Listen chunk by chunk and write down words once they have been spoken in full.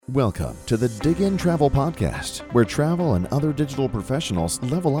Welcome to the Dig In Travel Podcast, where travel and other digital professionals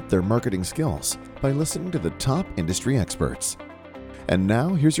level up their marketing skills by listening to the top industry experts. And now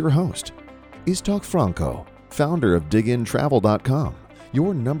here's your host, Istok Franco, founder of digintravel.com,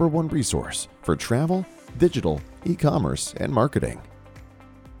 your number one resource for travel, digital, e-commerce, and marketing.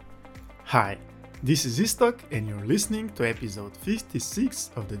 Hi, this is Istok and you're listening to episode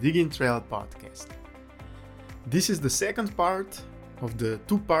 56 of the Dig In Travel Podcast. This is the second part of the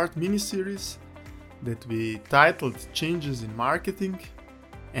two-part mini-series that we titled Changes in Marketing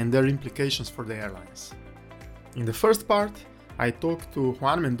and Their Implications for the Airlines. In the first part, I talked to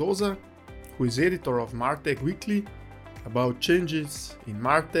Juan Mendoza, who is editor of Martech Weekly, about changes in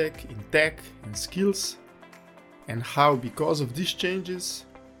Martech, in tech and skills, and how because of these changes,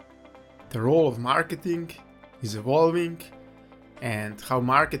 the role of marketing is evolving and how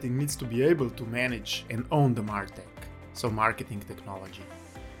marketing needs to be able to manage and own the Martech. So marketing technology,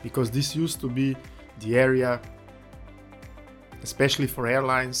 because this used to be the area, especially for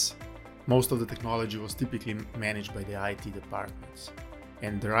airlines, most of the technology was typically managed by the IT departments.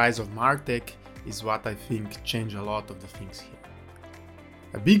 And the rise of Martech is what I think changed a lot of the things here.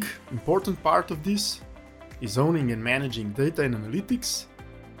 A big important part of this is owning and managing data and analytics.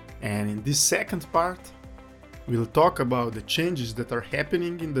 And in this second part, we'll talk about the changes that are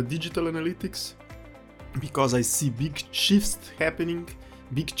happening in the digital analytics, because I see big shifts happening,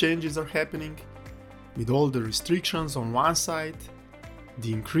 big changes are happening, with all the restrictions on one side,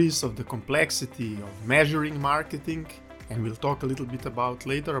 the increase of the complexity of measuring marketing, and we'll talk a little bit about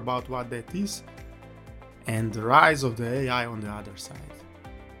later about what that is, and the rise of the AI on the other side.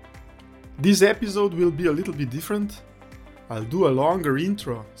 This episode will be a little bit different. I'll do a longer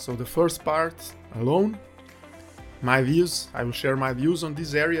intro, so the first part alone, I will share my views on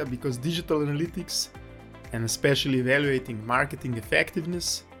this area, because digital analytics and especially evaluating marketing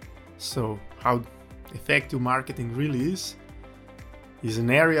effectiveness, so how effective marketing really is an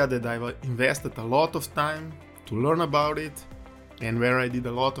area that I've invested a lot of time to learn about it, and where I did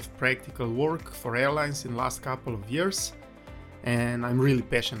a lot of practical work for airlines in the last couple of years, and I'm really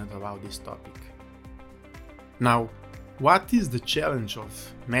passionate about this topic. Now, what is the challenge of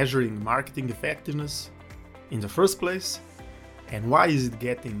measuring marketing effectiveness in the first place, and why is it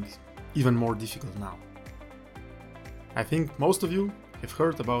getting even more difficult now? I think most of you have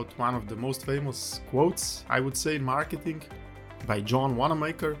heard about one of the most famous quotes, I would say, in marketing by John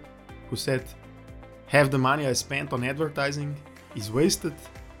Wanamaker, who said, "Half the money I spent on advertising is wasted.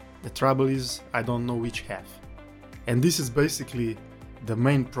 The trouble is I don't know which half." And this is basically the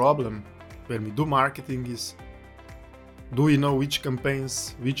main problem when we do marketing is, do we know which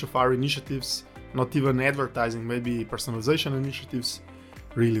campaigns, which of our initiatives, not even advertising, maybe personalization initiatives,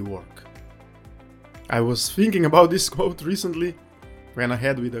 really work? I was thinking about this quote recently when I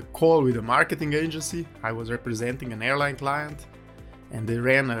had a call with a marketing agency. I was representing an airline client, and they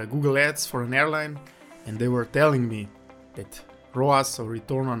ran Google Ads for an airline, and they were telling me that ROAS, or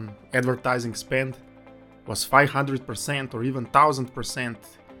return on advertising spend, was 500% or even 1000%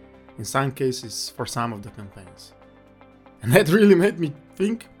 in some cases for some of the campaigns. And that really made me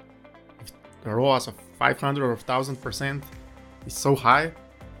think, if the ROAS of 500 or 1000% is so high,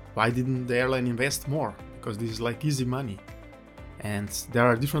 why didn't the airline invest more? Because this is like easy money. And there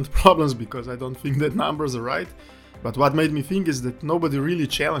are different problems, because I don't think that numbers are right. But what made me think is that nobody really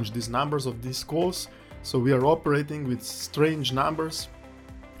challenged these numbers of these calls. So we are operating with strange numbers,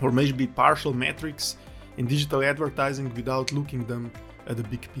 or maybe partial metrics in digital advertising without looking them at the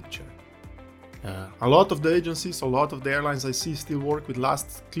big picture. A lot of the agencies, a lot of the airlines I see still work with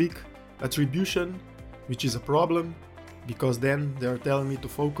last click attribution, which is a problem, because then they're telling me to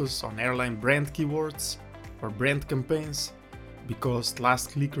focus on airline brand keywords or brand campaigns, because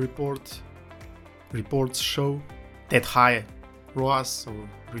last click reports show that high ROAS, or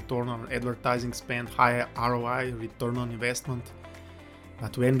return on advertising spend, high ROI, return on investment.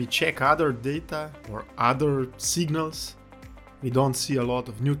 But when we check other data or other signals, we don't see a lot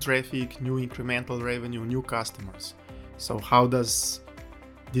of new traffic, new incremental revenue, new customers. So how does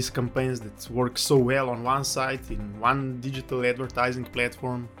these campaigns that work so well on one side in one digital advertising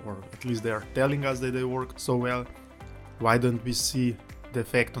platform, or at least they are telling us that they work so well, why don't we see the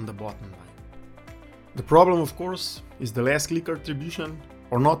effect on the bottom line? The problem, of course, is the last click attribution,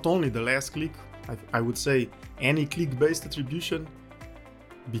 or not only the last click, I would say any click-based attribution,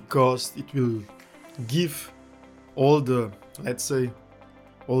 because it will give all the, let's say,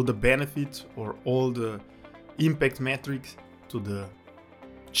 all the benefit or all the impact metrics to the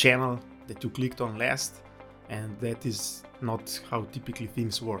channel that you clicked on last, and that is not how typically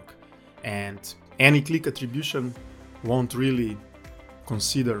things work. And any click attribution won't really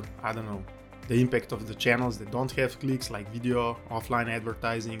consider, the impact of the channels that don't have clicks, like video, offline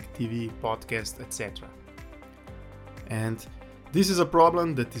advertising, TV, podcast, etc. And this is a problem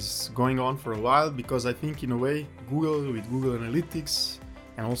that is going on for a while, because I think in a way Google, with Google Analytics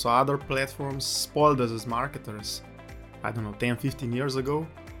and also other platforms, spoiled us as marketers, 10-15 years ago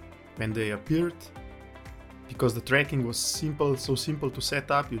when they appeared, because the tracking was so simple to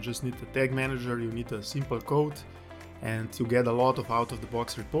set up. You just need a tag manager, you need a simple code, and you get a lot of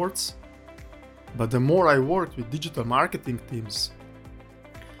out-of-the-box reports. But the more I worked with digital marketing teams,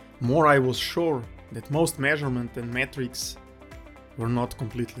 more I was sure that most measurement and metrics were not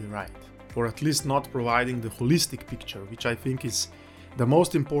completely right, or at least not providing the holistic picture, which I think is the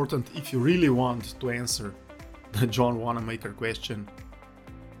most important if you really want to answer the John Wanamaker question: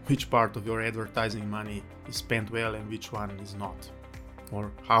 which part of your advertising money is spent well and which one is not,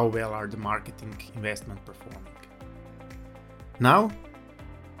 or how well are the marketing investment performing. Now,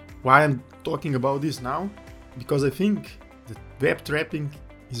 why I'm talking about this now? Because I think that web tracking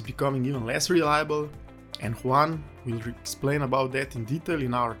is becoming even less reliable, and Juan will explain about that in detail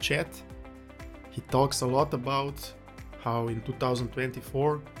in our chat. He talks a lot about how in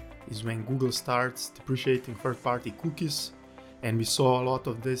 2024 is when Google starts deprecating third-party cookies, and we saw a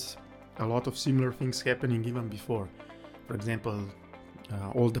lot of similar things happening even before. For example,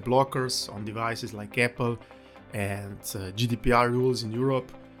 all the blockers on devices like Apple and GDPR rules in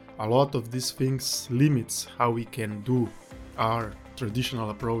Europe. A lot of these things limits how we can do our traditional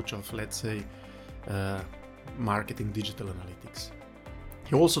approach of, let's say, marketing digital analytics.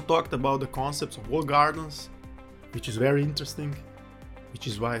 He also talked about the concepts of walled gardens, which is very interesting, which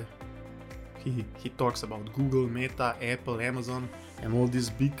is why he talks about Google, Meta, Apple, Amazon, and all these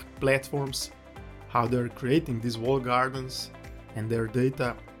big platforms, how they're creating these walled gardens, and their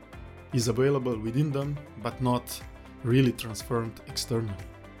data is available within them, but not really transferred externally.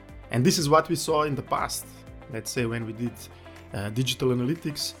 And this is what we saw in the past. Let's say when we did digital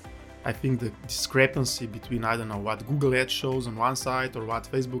analytics, I think the discrepancy between, what Google Ads shows on one side or what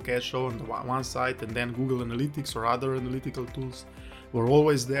Facebook Ads show on the one side, and then Google Analytics or other analytical tools were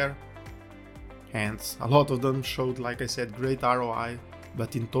always there. And a lot of them showed, like I said, great ROI,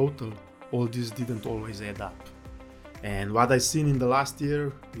 but in total, all this didn't always add up. And what I've seen in the last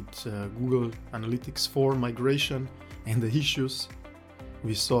year with Google Analytics 4 migration and the issues,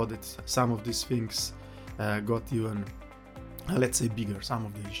 we saw that some of these things got even, let's say, bigger, some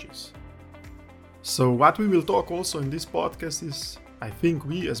of the issues. So what we will talk also in this podcast is, I think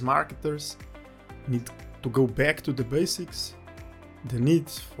we as marketers need to go back to the basics, the need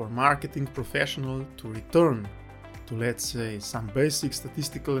for marketing professional to return to, let's say, some basic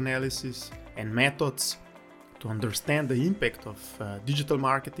statistical analysis and methods to understand the impact of digital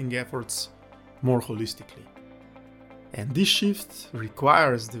marketing efforts more holistically. And this shift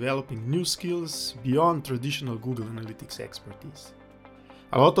requires developing new skills beyond traditional Google Analytics expertise.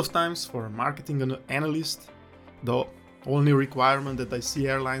 A lot of times for a marketing analyst, the only requirement that I see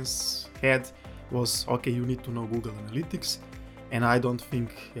airlines had was, okay, you need to know Google Analytics, and I don't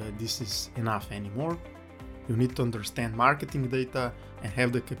think this is enough anymore. You need to understand marketing data and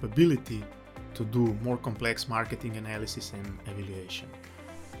have the capability to do more complex marketing analysis and evaluation.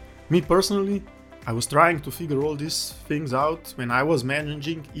 Me personally, I was trying to figure all these things out when I was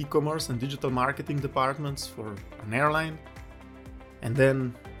managing e-commerce and digital marketing departments for an airline. And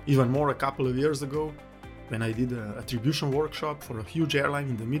then even more a couple of years ago, when I did an attribution workshop for a huge airline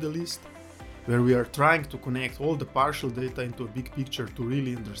in the Middle East, where we are trying to connect all the partial data into a big picture to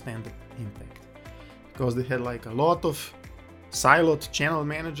really understand the impact. Because they had like a lot of siloed channel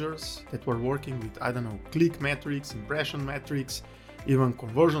managers that were working with, click metrics, impression metrics, even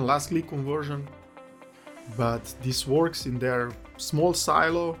conversion, last click conversion. But this works in their small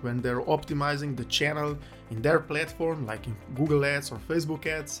silo when they're optimizing the channel in their platform, like in Google Ads or Facebook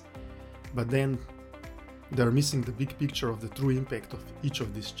Ads. But then they're missing the big picture of the true impact of each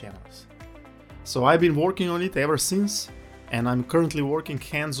of these channels. So I've been working on it ever since, and I'm currently working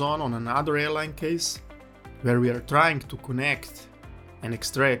hands-on on another airline case where we are trying to connect and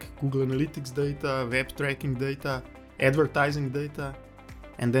extract Google Analytics data, web tracking data, advertising data,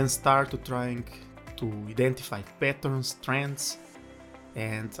 and then start to trying to identify patterns, trends.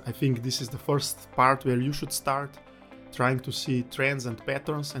 And I think this is the first part where you should start trying to see trends and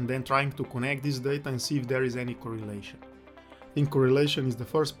patterns, and then trying to connect this data and see if there is any correlation. I think correlation is the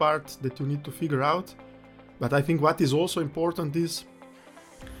first part that you need to figure out. But I think what is also important is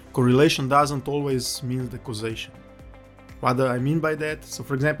correlation doesn't always mean the causation. What do I mean by that? So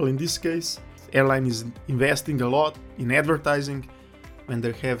for example, in this case, airline is investing a lot in advertising when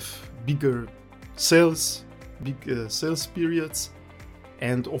they have bigger sales, big sales periods,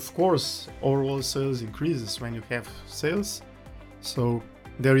 And of course, overall sales increases when you have sales. So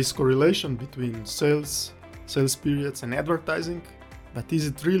there is correlation between sales periods and advertising, but is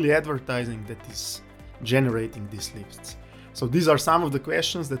it really advertising that is generating these lifts? So these are some of the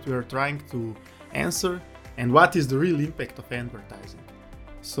questions that we are trying to answer, and what is the real impact of advertising?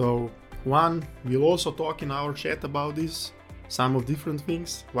 So one, we'll also talk in our chat about this, some of different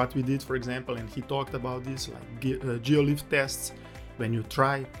things, what we did, for example, and he talked about this, like geolift tests, when you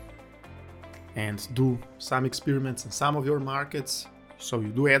try and do some experiments in some of your markets. So you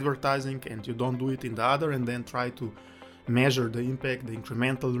do advertising and you don't do it in the other, and then try to measure the impact, the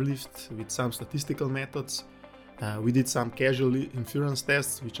incremental lift with some statistical methods. We did some casual inference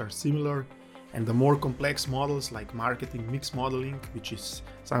tests, which are similar, and the more complex models like marketing mix modeling, which is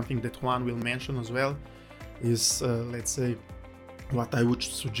something that Juan will mention as well, is let's say what I would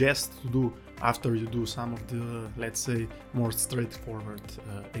suggest to do after you do some of the, let's say, more straightforward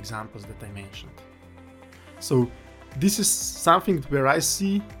examples that I mentioned. So this is something where I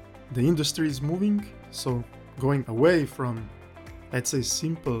see the industry is moving, so going away from, let's say,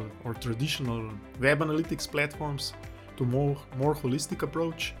 simple or traditional web analytics platforms to more holistic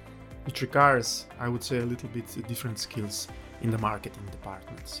approach, which requires, I would say, a little bit different skills in the marketing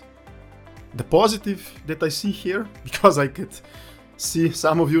departments. The positive that I see here, because I could see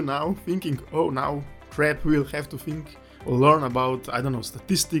some of you now thinking, oh, now crap, we'll have to think or learn about, I don't know,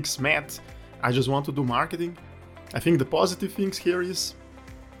 statistics, math, I just want to do marketing. I think the positive things here is,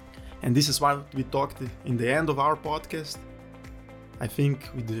 and this is what we talked in the end of our podcast, I think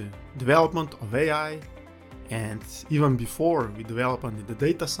with the development of AI, and even before with development in the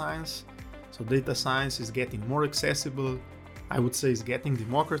data science, so data science is getting more accessible, I would say is getting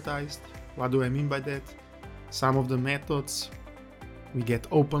democratized. What do I mean by that? Some of the methods, we get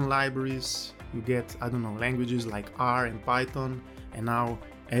open libraries, you get, I don't know, languages like R and Python, and now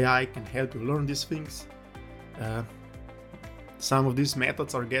AI can help you learn these things. Some of these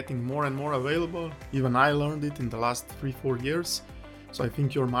methods are getting more and more available. Even I learned it in the last 3-4 years. So I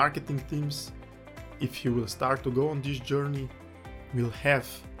think your marketing teams, if you will start to go on this journey, will have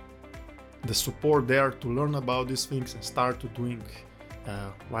the support there to learn about these things and start to doing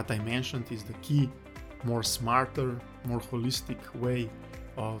what I mentioned is the key, more smarter, more holistic way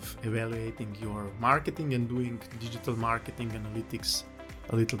of evaluating your marketing and doing digital marketing analytics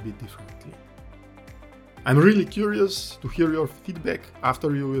a little bit differently. I'm really curious to hear your feedback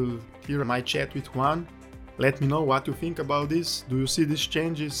after you will hear my chat with Juan. Let me know what you think about this. Do you see these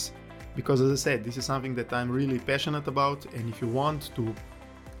changes? Because as I said, this is something that I'm really passionate about, and if you want to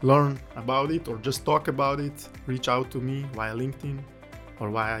learn about it or just talk about it, reach out to me via LinkedIn or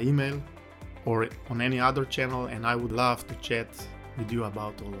via email or on any other channel, and I would love to chat with you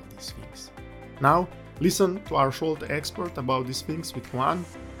about all of these things. Now, listen to our short expert about these things with Juan,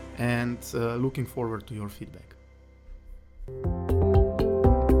 and looking forward to your feedback.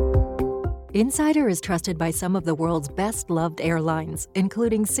 Insider is trusted by some of the world's best-loved airlines,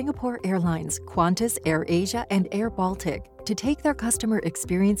 including Singapore Airlines, Qantas, AirAsia, and Air Baltic, to take their customer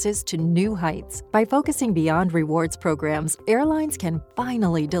experiences to new heights. By focusing beyond rewards programs, airlines can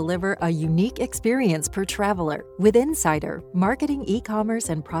finally deliver a unique experience per traveler. With Insider, marketing, e-commerce,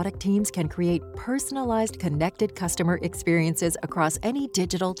 and product teams can create personalized, connected customer experiences across any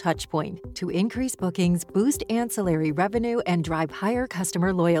digital touchpoint to increase bookings, boost ancillary revenue, and drive higher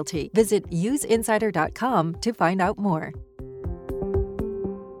customer loyalty. Visit useinsider.com to find out more.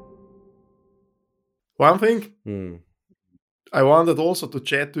 One thing I wanted also to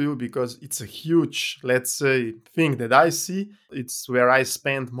chat to you because it's a huge, let's say, thing that I see. It's where I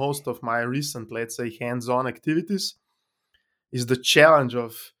spend most of my recent, let's say, hands-on activities, is the challenge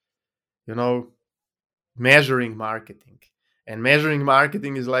of, measuring marketing. And measuring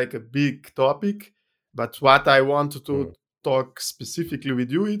marketing is like a big topic, but what I wanted to talk specifically with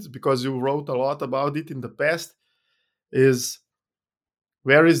you is, because you wrote a lot about it in the past, is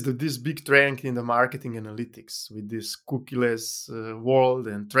where is this big trend in the marketing analytics with this cookieless world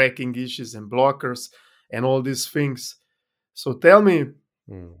and tracking issues and blockers and all these things? So tell me,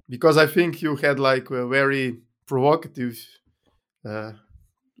 because I think you had like a very provocative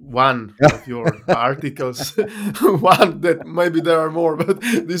one of your articles, one that maybe there are more, but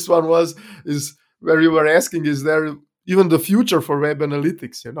this one is where you were asking, is there even the future for web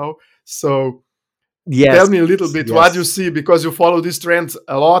analytics, So yes, tell me a little bit what you see, because you follow these trends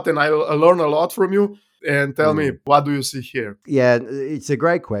a lot and I learn a lot from you. And tell me, what do you see here? Yeah, it's a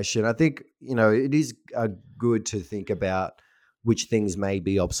great question. I think, it is good to think about which things may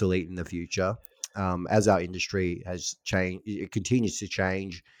be obsolete in the future. As our industry has changed, it continues to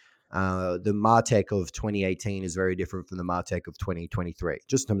change. The MarTech of 2018 is very different from the MarTech of 2023,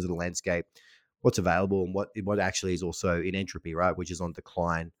 just in terms of the landscape, what's available, and what actually is also in entropy, right, which is on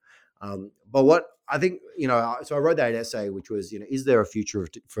decline. But what I think, so I wrote that essay, which was, is there a future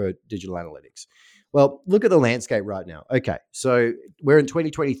for digital analytics? Well, look at the landscape right now. Okay, so we're in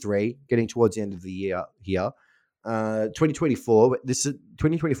 2023, getting towards the end of the year here. 2024,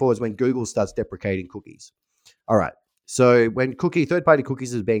 2024 is when Google starts deprecating cookies. All right. So when third-party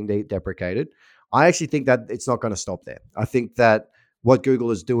cookies is being deprecated, I actually think that it's not going to stop there. I think that what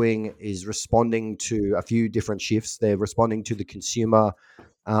Google is doing is responding to a few different shifts. They're responding to the consumer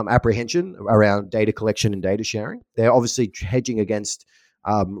apprehension around data collection and data sharing. They're obviously hedging against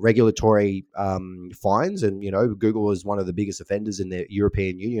regulatory fines, and Google is one of the biggest offenders in the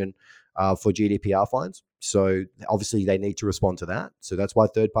European Union for GDPR fines. So obviously they need to respond to that. So that's why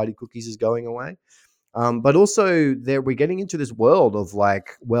third-party cookies is going away. But also we're getting into this world of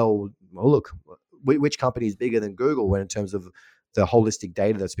like, well, look, which company is bigger than Google when in terms of the holistic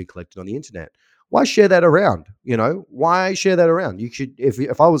data that's been collected on the internet? Why share that around? Why share that around? You should,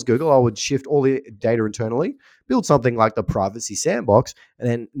 if I was Google, I would shift all the data internally, build something like the privacy sandbox, and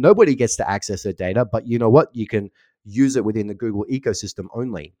then nobody gets to access their data. But you know what? You can use it within the Google ecosystem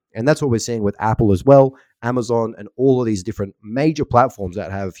only. And that's what we're seeing with Apple as well, Amazon, and all of these different major platforms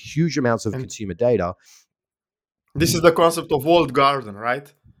that have huge amounts of consumer data. This is the concept of walled garden,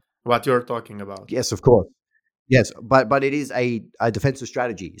 right? What you're talking about. Yes, of course. Yes, but it is a defensive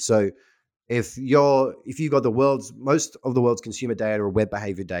strategy. So if you've got most of the world's consumer data or web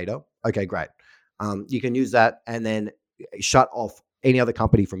behavior data, okay, great. You can use that and then shut off any other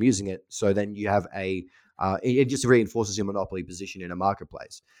company from using it. So then you have it just reinforces your monopoly position in a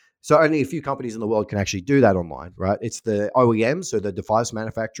marketplace. So only a few companies in the world can actually do that online, right? It's the OEMs, so the device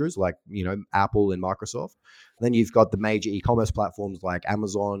manufacturers like, Apple and Microsoft. And then you've got the major e-commerce platforms like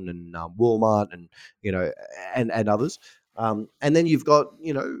Amazon and Walmart and, and others. And then you've got,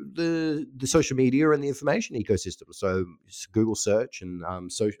 the social media and the information ecosystem. So Google search and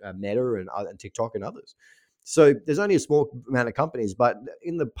Meta and TikTok and others. So there's only a small amount of companies, but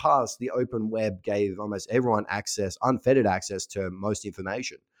in the past, the open web gave almost everyone unfettered access to most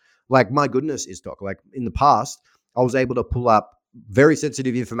information. Like, my goodness, Istok, like in the past, I was able to pull up very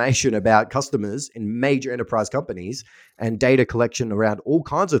sensitive information about customers in major enterprise companies and data collection around all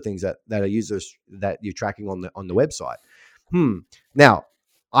kinds of things that are users that you're tracking on the website. Now,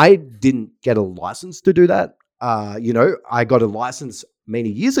 I didn't get a license to do that. I got a license many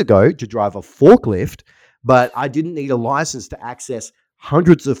years ago to drive a forklift, but I didn't need a license to access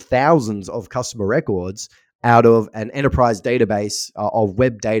hundreds of thousands of customer records out of an enterprise database of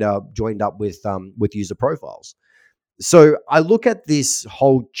web data joined up with user profiles. So I look at this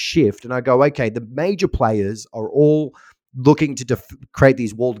whole shift and I go, okay, the major players are all looking to create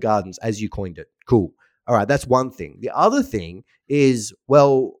these walled gardens, as you coined it. Cool. All right, that's one thing. The other thing is,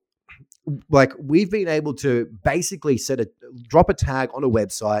 well, like we've been able to basically drop a tag on a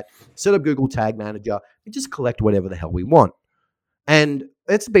website, set up Google Tag Manager, and just collect whatever the hell we want. And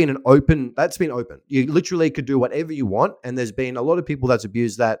that's been open. You literally could do whatever you want. And there's been a lot of people that's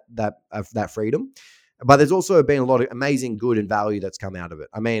abused that freedom. But there's also been a lot of amazing good and value that's come out of it.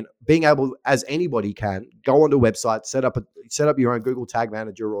 I mean, being able, as anybody can, go onto a website, set up your own Google Tag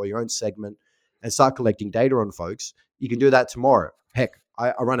Manager or your own segment and start collecting data on folks. You can do that tomorrow. Heck,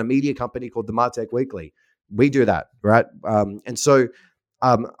 I run a media company called the MarTech Weekly. We do that, right? And so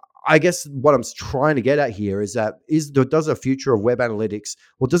I guess what I'm trying to get at here is that does a future of web analytics,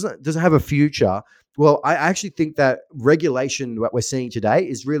 well, does it have a future? Well, I actually think that regulation, what we're seeing today,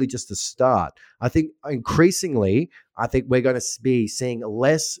 is really just the start. I think increasingly, we're going to be seeing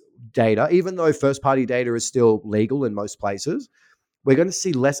less data, even though first-party data is still legal in most places. We're going to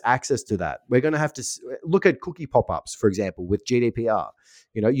see less access to that. We're going to have to look at cookie pop-ups, for example, with GDPR.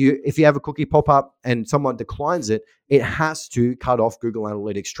 If you have a cookie pop-up and someone declines it, it has to cut off Google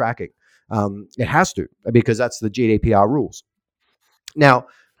Analytics tracking. It has to, because that's the GDPR rules. Now,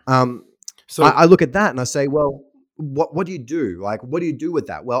 so I look at that and I say, well, what do you do? Like, what do you do with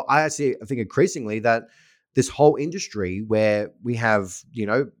that? Well, I think increasingly that this whole industry where we have,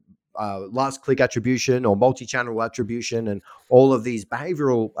 last click attribution or multi-channel attribution and all of these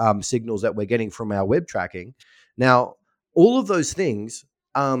behavioral signals that we're getting from our web tracking. Now, all of those things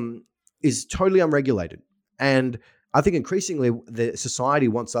is totally unregulated. And I think increasingly the society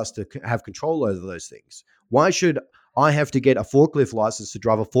wants us to have control over those things. Why should I have to get a forklift license to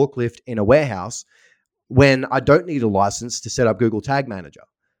drive a forklift in a warehouse when I don't need a license to set up Google Tag Manager?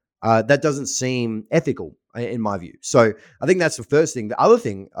 That doesn't seem ethical in my view. So I think that's the first thing. The other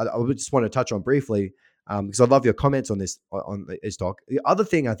thing I just want to touch on briefly, because I love your comments on this doc. The other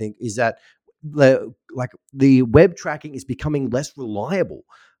thing I think is that the web tracking is becoming less reliable.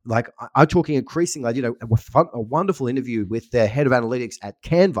 Like I'm talking increasingly, I did a wonderful interview with their head of analytics at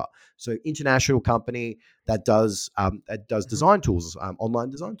Canva, so international company that does design tools, online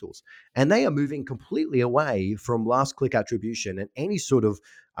design tools, and they are moving completely away from last click attribution and any sort of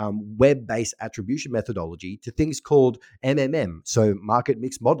web-based attribution methodology to things called MMM, so market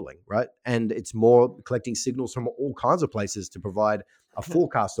mix modeling, right? And it's more collecting signals from all kinds of places to provide a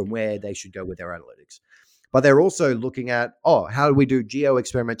forecast on where they should go with their analytics. But they're also looking at, how do we do geo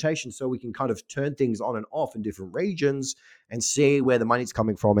experimentation so we can kind of turn things on and off in different regions and see where the money's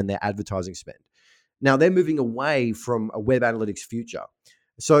coming from in their advertising spend. Now they're moving away from a web analytics future.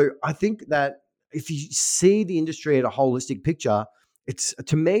 So I think that if you see the industry at a holistic picture,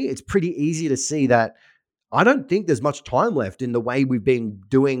 to me, it's pretty easy to see that I don't think there's much time left in the way we've been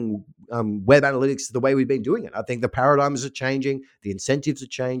doing web analytics, the way we've been doing it. I think the paradigms are changing, the incentives are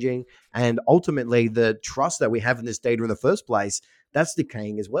changing, and ultimately the trust that we have in this data in the first place, that's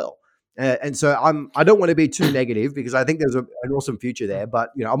decaying as well. And so I don't want to be too negative because I think there's an awesome future there.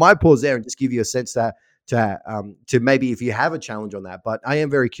 But I might pause there and just give you a sense to maybe if you have a challenge on that. But I am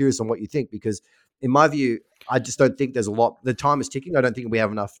very curious on what you think because in my view, I just don't think there's a lot. The time is ticking. I don't think we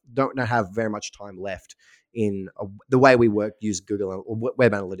don't have very much time left in the way we use Google or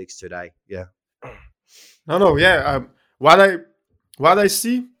web analytics today. Yeah. No. Yeah. What I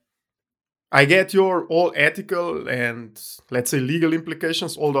see, I get your all ethical and let's say legal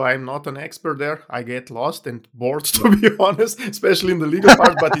implications. Although I'm not an expert there, I get lost and bored to be honest, especially in the legal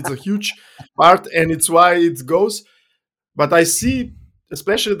part. But it's a huge part, and it's why it goes. But I see,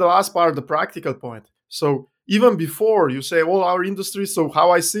 especially the last part, the practical point. So even before you say all our industry, so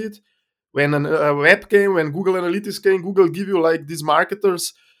how I see it. When a web came, when Google Analytics came, Google give you like these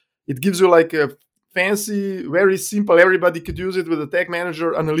marketers. It gives you like a fancy, very simple, everybody could use it with a tag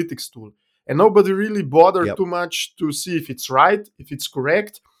manager analytics tool. And nobody really bothered too much to see if it's right, if it's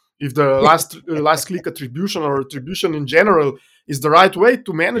correct, if the last click attribution or attribution in general is the right way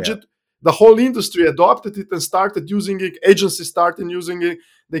to manage it. The whole industry adopted it and started using it. Agencies started using it.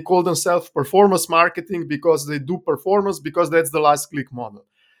 They call themselves performance marketing because they do performance because that's the last click model.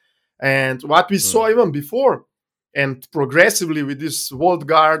 And what we saw even before and progressively with these walled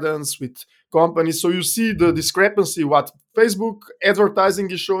gardens, with companies. So you see the discrepancy, what Facebook advertising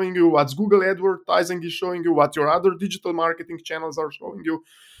is showing you, what Google advertising is showing you, what your other digital marketing channels are showing you.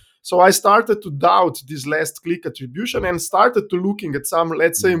 So I started to doubt this last click attribution and started to looking at some,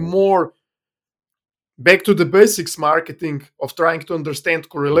 let's say, more back to the basics marketing of trying to understand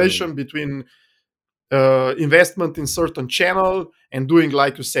correlation between investment in certain channel and doing,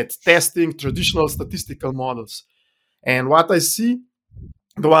 like you said, testing, traditional statistical models. And what I see,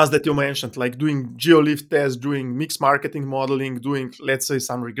 the ones that you mentioned, like doing geolift tests, doing mixed marketing modeling, doing, let's say,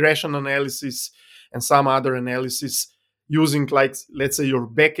 some regression analysis and some other analysis using, like, let's say, your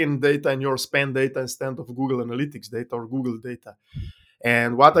backend data and your spend data instead of Google Analytics data or Google data.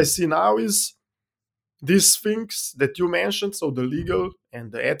 And what I see now is these things that you mentioned, so the legal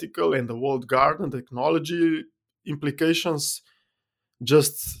and the ethical and the walled garden technology implications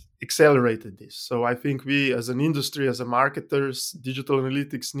just accelerated this. So I think we as an industry, as a marketers, digital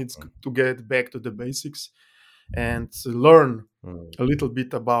analytics needs to get back to the basics and learn a little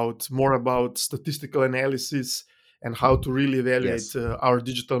bit more about statistical analysis and how to really evaluate our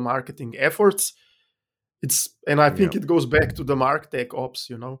digital marketing efforts. I think it goes back to the MarTech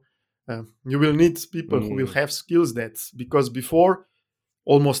ops, you will need people who will have skills because before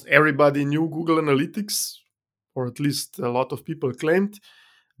almost everybody knew Google Analytics, or at least a lot of people claimed,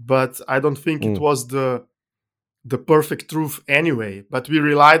 but I don't think it was the perfect truth anyway. But we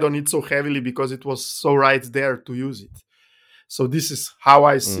relied on it so heavily because it was so right there to use it. So this is how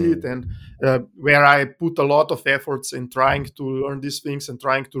I see it, and where I put a lot of efforts in trying to learn these things and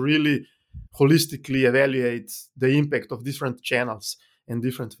trying to really holistically evaluate the impact of different channels and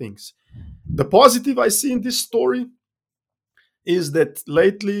different things. The positive I see in this story is that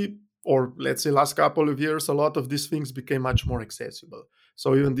lately, or let's say last couple of years, a lot of these things became much more accessible.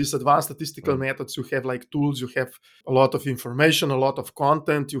 So even these advanced statistical methods, you have like tools, you have a lot of information, a lot of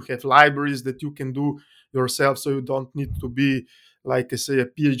content, you have libraries that you can do yourself. So you don't need to be, like I say, a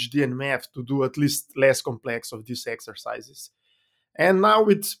PhD in math to do at least less complex of these exercises. And now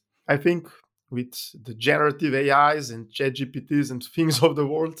I think with the generative AIs and ChatGPTs and things of the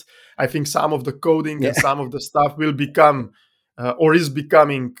world, I think some of the coding and some of the stuff will become or is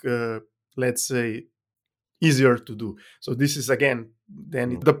becoming, let's say, easier to do. So this is, again,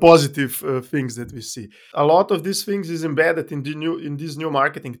 then the positive things that we see. A lot of these things is embedded in these new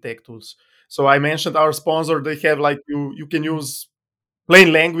marketing tech tools. So I mentioned our sponsor, they have like you can use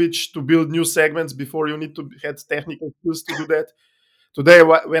plain language to build new segments before you need to have technical skills to do that. Today,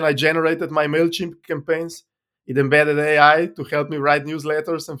 when I generated my MailChimp campaigns, it embedded AI to help me write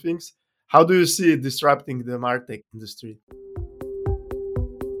newsletters and things. How do you see it disrupting the MarTech industry?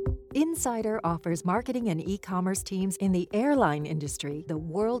 Insider offers marketing and e-commerce teams in the airline industry the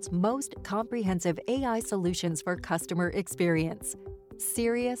world's most comprehensive AI solutions for customer experience.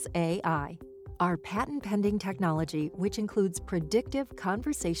 Sirius AI. Our patent-pending technology, which includes predictive,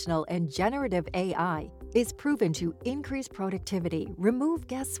 conversational, and generative AI, is proven to increase productivity, remove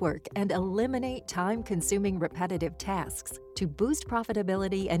guesswork, and eliminate time-consuming repetitive tasks to boost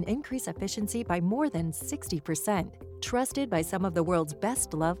profitability and increase efficiency by more than 60%. Trusted by some of the world's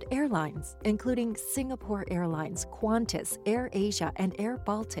best-loved airlines, including Singapore Airlines, Qantas, AirAsia, and Air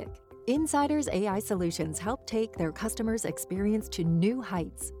Baltic. Insider's AI solutions help take their customers' experience to new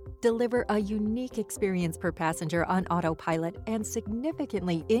heights, deliver a unique experience per passenger on autopilot, and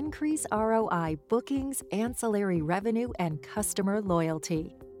significantly increase ROI, bookings, ancillary revenue, and customer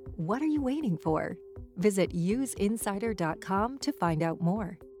loyalty. What are you waiting for? Visit useinsider.com to find out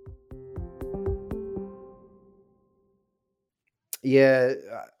more. Yeah,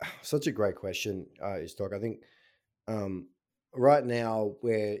 such a great question, Stock. I think right now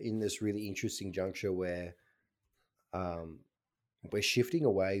we're in this really interesting juncture where um, we're shifting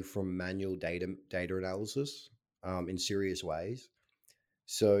away from manual data analysis in serious ways.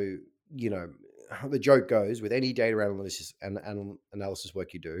 So, you know, the joke goes with any data analysis and analysis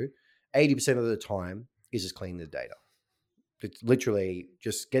work you do, 80% of the time is just cleaning the data. It's literally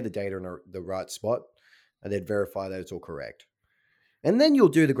just get the data in the right spot and then verify that it's all correct. And then you'll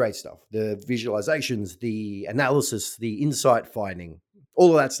do the great stuff, the visualizations, the analysis, the insight finding.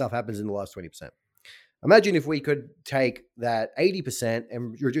 All of that stuff happens in the last 20%. Imagine if we could take that 80%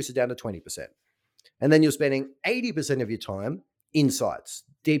 and reduce it down to 20%. And then you're spending 80% of your time insights,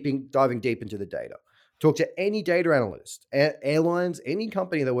 diving deep into the data. Talk to any data analyst, airlines, any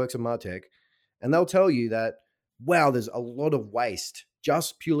company that works in MarTech, and they'll tell you that, wow, there's a lot of waste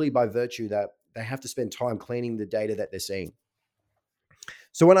just purely by virtue that they have to spend time cleaning the data that they're seeing.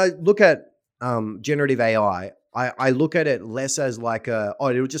 So when I look at generative AI, I look at it less as like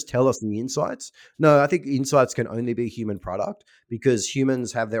it'll just tell us the insights. No, I think insights can only be a human product because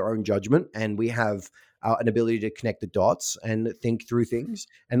humans have their own judgment and we have an ability to connect the dots and think through things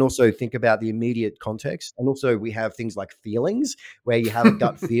and also think about the immediate context. And also we have things like feelings where you have a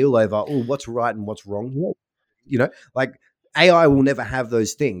gut feel over, oh, what's right and what's wrong here. You know, like AI will never have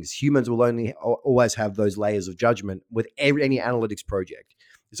those things. Humans will only always have those layers of judgment with any analytics project.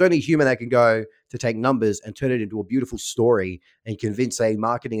 It's only a human that can go to take numbers and turn it into a beautiful story and convince a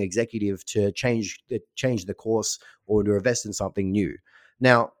marketing executive to change the course or to invest in something new.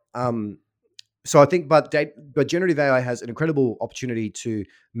 Now, so I think, but generative AI has an incredible opportunity to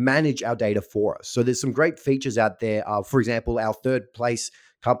manage our data for us. So there's some great features out there. For example, our third place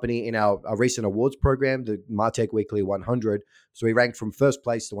company in our recent awards program, the MarTech Weekly 100. So we ranked from first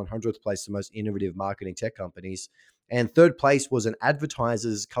place to 100th place, the most innovative marketing tech companies. And third place was an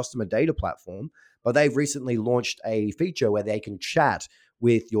advertiser's customer data platform, but they've recently launched a feature where they can chat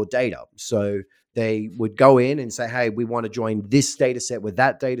with your data. So they would go in and say, hey, we want to join this data set with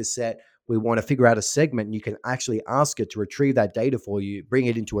that data set. We want to figure out a segment, and you can actually ask it to retrieve that data for you, bring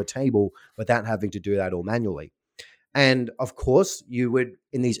it into a table without having to do that all manually. And of course, you would,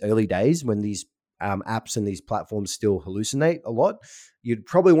 in these early days when these apps and these platforms still hallucinate a lot, you'd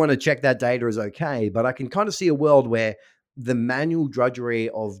probably want to check that data is okay. But I can kind of see a world where the manual drudgery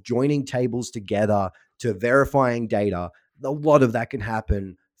of joining tables together to verifying data, a lot of that can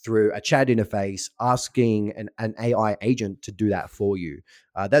happen through a chat interface, asking an AI agent to do that for you.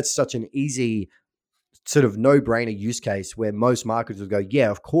 That's such an easy sort of no-brainer use case where most marketers will go, yeah,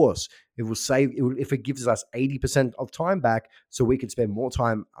 of course, it will save, if it gives us 80% of time back so we can spend more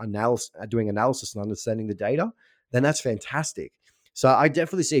time doing analysis and understanding the data, then that's fantastic. So I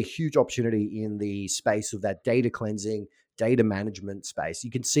definitely see a huge opportunity in the space of that data cleansing, data management space.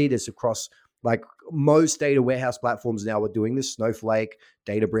 You can see this across like most data warehouse platforms now are doing this. Snowflake,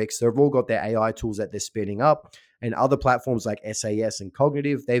 Databricks, they've all got their AI tools that they're spinning up. And other platforms like SAS and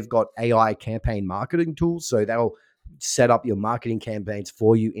Cognitive, they've got AI campaign marketing tools. So they'll set up your marketing campaigns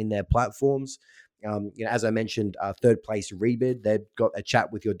for you in their platforms. As I mentioned, third place Rebid, they've got a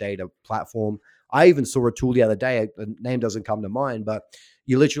chat with your data platform. I even saw a tool the other day, the name doesn't come to mind, but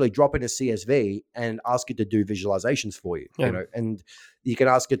you literally drop in a CSV and ask it to do visualizations for you, and you can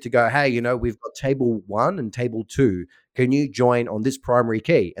ask it to go, hey, we've got table 1 and table 2. Can you join on this primary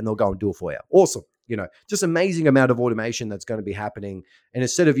key? And they'll go and do it for you. Awesome. just amazing amount of automation that's going to be happening. And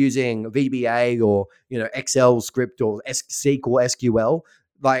instead of using VBA or, Excel script or SQL, SQL,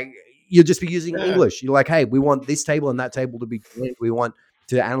 like you'll just be using English. You're like, hey, we want this table and that table to be joined. We want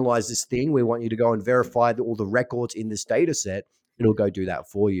to analyze this thing. We want you to go and verify all the records in this data set. It'll go do that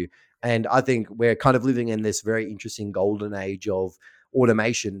for you. And I think we're kind of living in this very interesting golden age of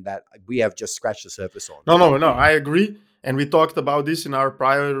automation that we have just scratched the surface on. No, I agree. And we talked about this in our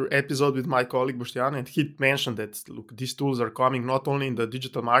prior episode with my colleague Boštjan, and he mentioned that, look, these tools are coming not only in the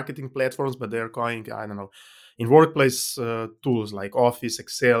digital marketing platforms, but they're coming, in workplace tools like Office,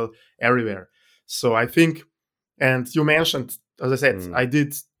 Excel, everywhere. So I think, and you mentioned, as I said,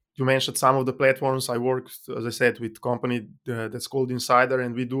 you mentioned some of the platforms. I work, as I said, with a company that's called Insider,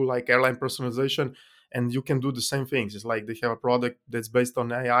 and we do like airline personalization. And you can do the same things. It's like they have a product that's based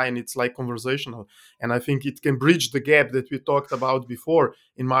on AI and it's like conversational. And I think it can bridge the gap that we talked about before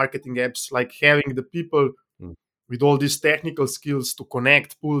in marketing apps, like having the people with all these technical skills to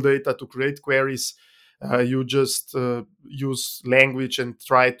connect, pull data, to create queries. You just use language and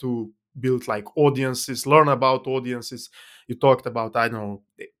try to build like audiences, learn about audiences. You talked about,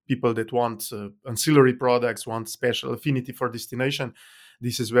 people that want ancillary products, want special affinity for destination.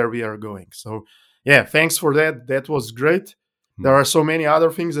 This is where we are going. So, yeah, thanks for that. That was great. There are so many other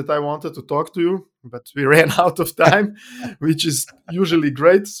things that I wanted to talk to you, but we ran out of time, which is usually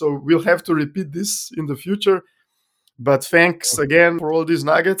great. So we'll have to repeat this in the future. But thanks again for all these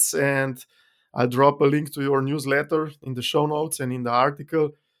nuggets. And I'll drop a link to your newsletter in the show notes and in the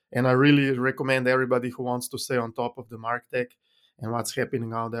article. And I really recommend everybody who wants to stay on top of the MarTech and what's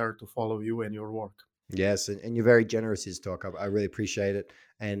happening out there to follow you and your work. Yes, and you're very generous, Iztok. I really appreciate it,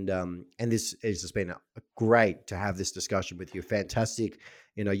 and this has just been great to have this discussion with you. Fantastic,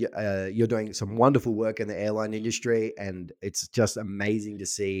 you're doing some wonderful work in the airline industry, and it's just amazing to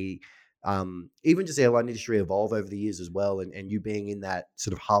see even just the airline industry evolve over the years as well, and you being in that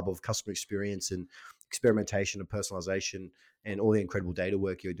sort of hub of customer experience and experimentation and personalization and all the incredible data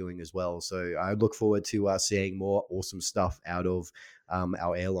work you're doing as well. So I look forward to seeing more awesome stuff out of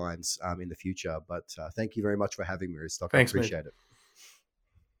our airlines in the future. But thank you very much for having me, Iztok. Thanks, I appreciate it.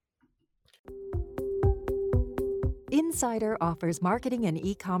 Insider offers marketing and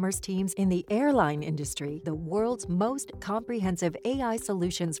e-commerce teams in the airline industry the world's most comprehensive AI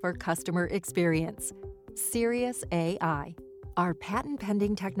solutions for customer experience. Sirius AI. Our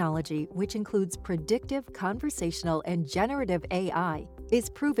patent-pending technology, which includes predictive, conversational, and generative AI, is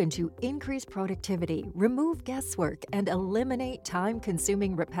proven to increase productivity, remove guesswork, and eliminate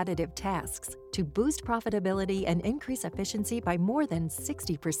time-consuming repetitive tasks to boost profitability and increase efficiency by more than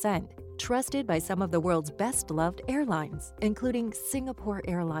 60%. Trusted by some of the world's best-loved airlines, including Singapore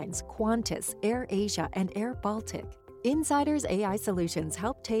Airlines, Qantas, AirAsia, and Air Baltic. Insider's AI solutions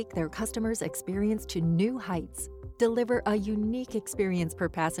help take their customers' experience to new heights, deliver a unique experience per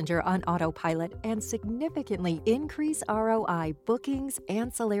passenger on autopilot, and significantly increase ROI, bookings,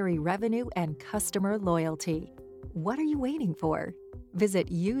 ancillary revenue, and customer loyalty. What are you waiting for?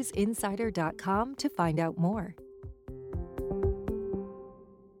 Visit useinsider.com to find out more.